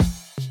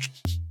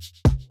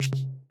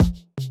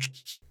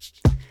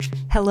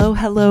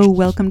Hello.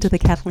 Welcome to the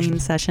Kathleen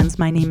Sessions.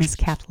 My name is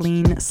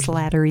Kathleen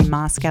Slattery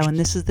Moscow, and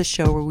this is the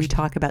show where we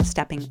talk about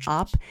stepping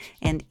up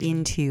and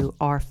into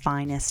our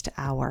finest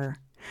hour.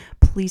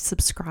 Please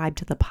subscribe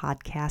to the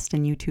podcast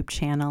and YouTube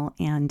channel,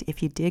 and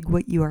if you dig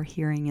what you are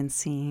hearing and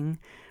seeing,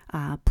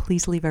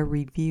 please leave a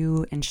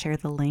review and share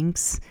the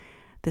links.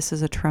 This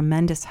is a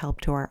tremendous help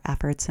to our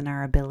efforts and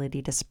our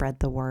ability to spread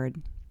the word.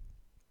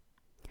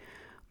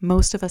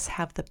 Most of us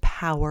have the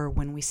power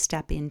when we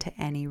step into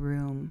any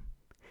room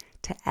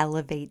to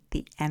elevate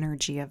the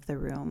energy of the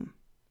room,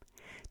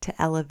 to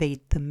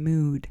elevate the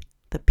mood,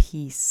 the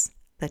peace,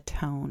 the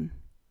tone.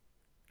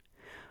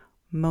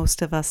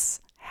 Most of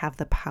us have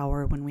the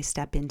power when we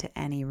step into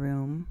any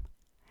room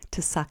to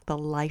suck the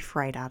life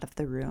right out of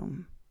the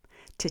room,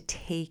 to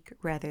take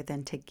rather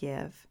than to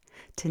give,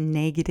 to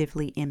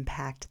negatively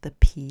impact the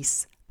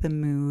peace, the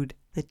mood,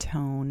 the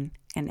tone,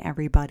 and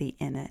everybody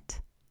in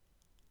it.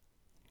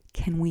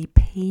 Can we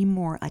pay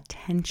more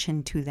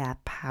attention to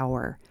that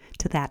power,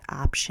 to that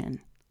option?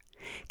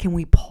 Can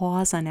we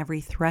pause on every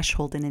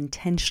threshold and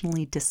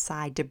intentionally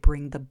decide to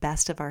bring the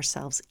best of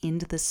ourselves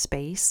into the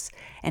space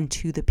and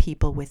to the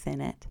people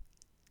within it?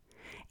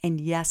 And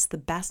yes, the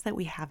best that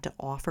we have to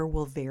offer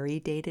will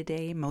vary day to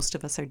day. Most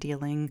of us are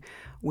dealing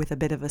with a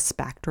bit of a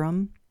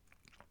spectrum.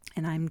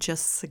 And I'm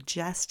just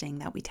suggesting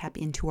that we tap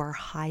into our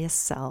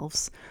highest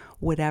selves,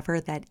 whatever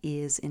that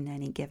is in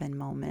any given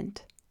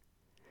moment.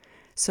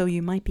 So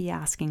you might be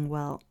asking,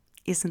 well,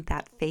 isn't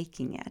that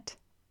faking it?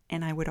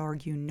 And I would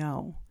argue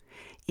no.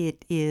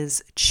 It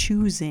is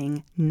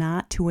choosing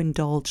not to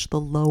indulge the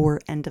lower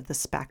end of the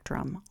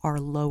spectrum, our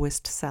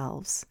lowest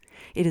selves.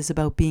 It is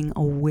about being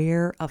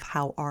aware of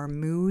how our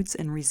moods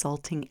and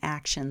resulting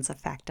actions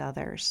affect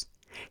others.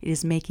 It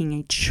is making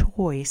a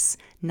choice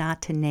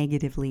not to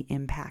negatively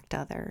impact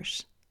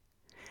others.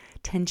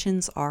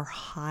 Tensions are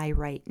high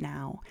right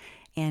now,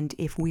 and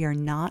if we are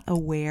not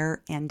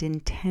aware and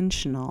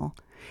intentional,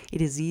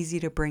 it is easy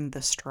to bring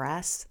the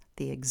stress,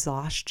 the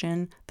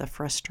exhaustion, the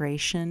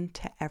frustration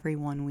to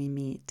everyone we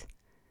meet.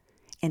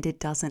 And it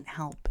doesn't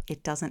help.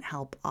 It doesn't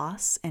help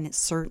us, and it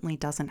certainly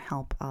doesn't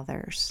help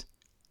others.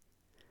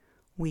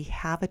 We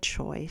have a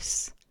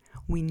choice.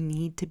 We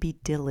need to be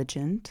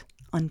diligent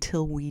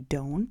until we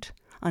don't,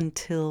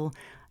 until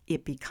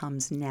it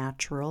becomes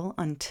natural,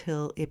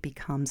 until it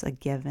becomes a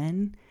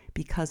given,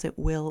 because it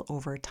will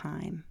over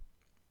time.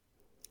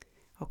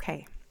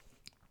 Okay.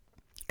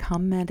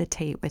 Come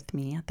meditate with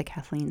me at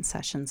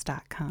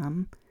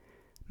theKathleenSessions.com.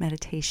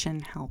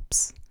 Meditation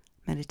helps.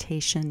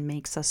 Meditation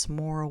makes us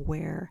more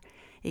aware.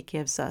 It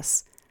gives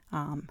us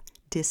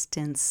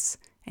distance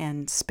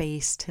and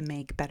space to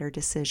make better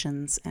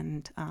decisions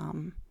and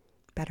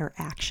better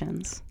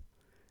actions.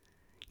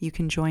 You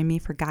can join me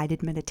for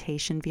guided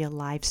meditation via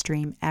live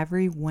stream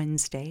every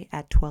Wednesday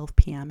at 12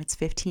 p.m. It's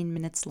 15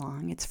 minutes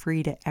long. It's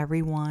free to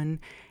everyone,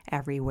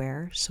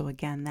 everywhere. So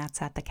again,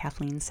 that's at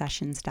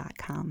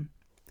theKathleenSessions.com.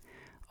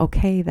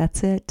 Okay,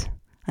 that's it.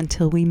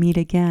 Until we meet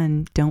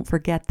again, don't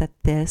forget that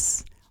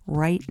this,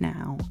 right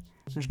now,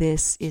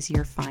 this is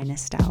your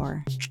finest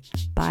hour.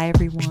 Bye,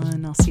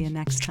 everyone. I'll see you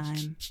next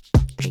time.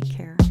 Take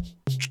care.